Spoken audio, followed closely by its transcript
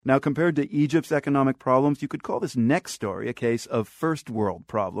Now, compared to Egypt's economic problems, you could call this next story a case of first world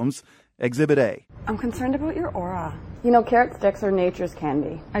problems. Exhibit A. I'm concerned about your aura. You know, carrot sticks are nature's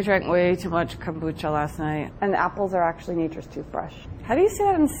candy. I drank way too much kombucha last night. And apples are actually nature's toothbrush. How do you say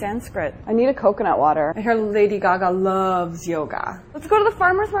that in Sanskrit? I need a coconut water. I hear Lady Gaga loves yoga. Let's go to the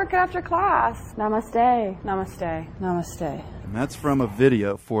farmer's market after class. Namaste. Namaste. Namaste. And that's from a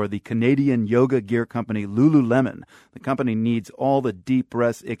video for the Canadian yoga gear company Lululemon. The company needs all the deep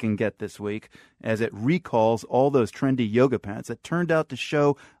breaths it can get this week as it recalls all those trendy yoga pants that turned out to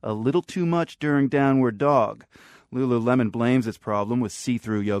show a little too much during Downward Dog. Lululemon blames its problem with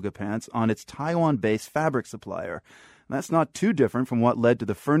see-through yoga pants on its Taiwan-based fabric supplier. That's not too different from what led to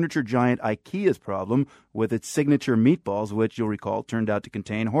the furniture giant IKEA's problem with its signature meatballs, which you'll recall turned out to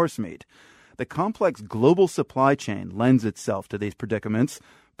contain horse meat. The complex global supply chain lends itself to these predicaments.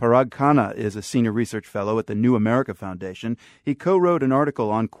 Parag Khanna is a senior research fellow at the New America Foundation. He co-wrote an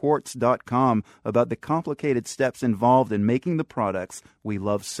article on Quartz.com about the complicated steps involved in making the products we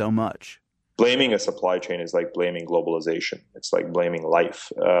love so much. Blaming a supply chain is like blaming globalization. It's like blaming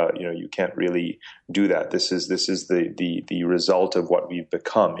life. You can't really do that. This is the result of what we've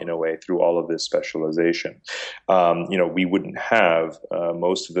become in a way through all of this specialization. We wouldn't have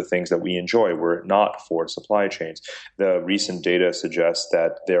most of the things that we enjoy were it not for supply chains. The recent data suggests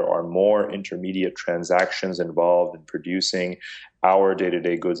that there are more intermediate transactions involved in producing our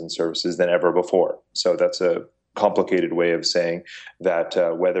day-to-day goods and services than ever before. So that's a complicated way of saying that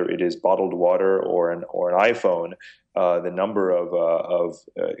whether it is bottled water or an iPhone, the number of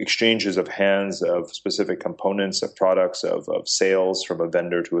exchanges of hands of specific components of products of sales from a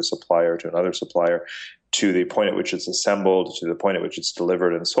vendor to a supplier to another supplier to the point at which it's assembled to the point at which it's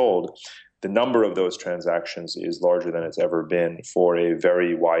delivered and sold. The number of those transactions is larger than it's ever been for a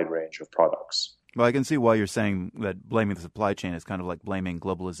very wide range of products. Well, I can see why you're saying that blaming the supply chain is kind of like blaming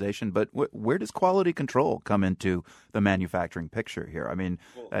globalization, but where does quality control come into the manufacturing picture here? I mean,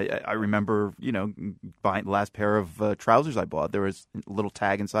 I remember, buying the last pair of trousers I bought, there was a little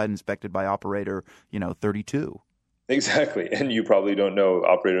tag inside inspected by operator, 32. Exactly. And you probably don't know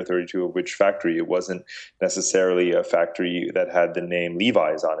operator 32 of which factory. It wasn't necessarily a factory that had the name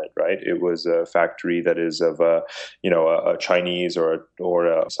Levi's on it, right? It was a factory that is of a Chinese or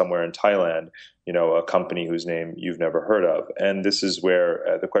somewhere in Thailand, a company whose name you've never heard of. And this is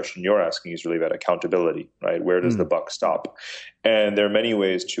where the question you're asking is really about accountability, right? Where does the buck stop? And there are many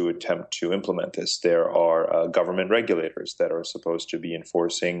ways to attempt to implement this. There are government regulators that are supposed to be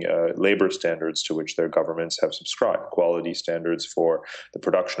enforcing labor standards to which their governments have subscribed, quality standards for the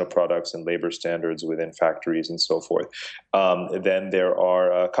production of products and labor standards within factories and so forth. Then there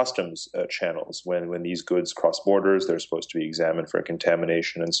are customs channels. When these goods cross borders, they're supposed to be examined for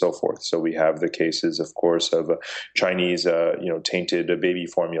contamination and so forth. So we have the cases, of course, of Chinese, tainted baby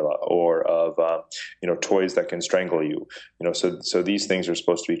formula or of, toys that can strangle you. So these things are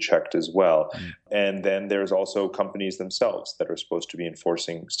supposed to be checked as well. And then there's also companies themselves that are supposed to be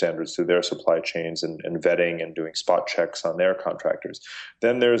enforcing standards through their supply chains and vetting and doing spot checks on their contractors.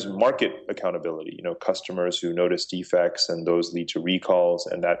 Then there's market accountability, customers who notice defects and those lead to recalls,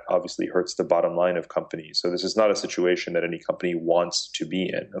 and that obviously hurts the bottom line of companies. So this is not a situation that any company wants to be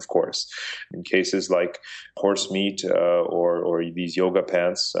in, of course. In cases like horse meat or these yoga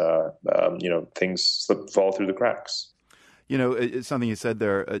pants, things fall through the cracks. It's something you said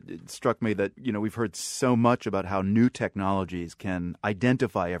there, it struck me that, we've heard so much about how new technologies can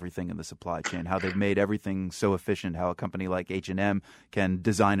identify everything in the supply chain, how they've made everything so efficient, how a company like H&M can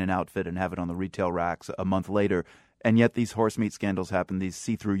design an outfit and have it on the retail racks a month later. And yet these horse meat scandals happen, these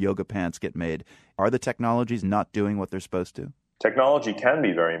see-through yoga pants get made. Are the technologies not doing what they're supposed to? Technology can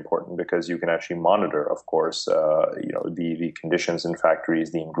be very important because you can actually monitor, of course, the conditions in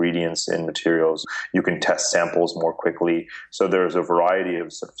factories, the ingredients in materials. You can test samples more quickly. So there's a variety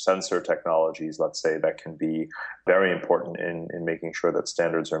of sort of sensor technologies, let's say, that can be very important in making sure that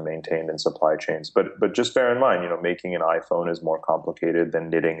standards are maintained in supply chains. But just bear in mind, making an iPhone is more complicated than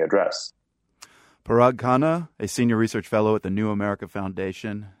knitting a dress. Parag Khanna, a senior research fellow at the New America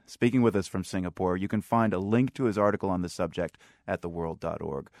Foundation, speaking with us from Singapore. You can find a link to his article on the subject at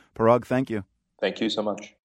theworld.org. Parag, thank you. Thank you so much.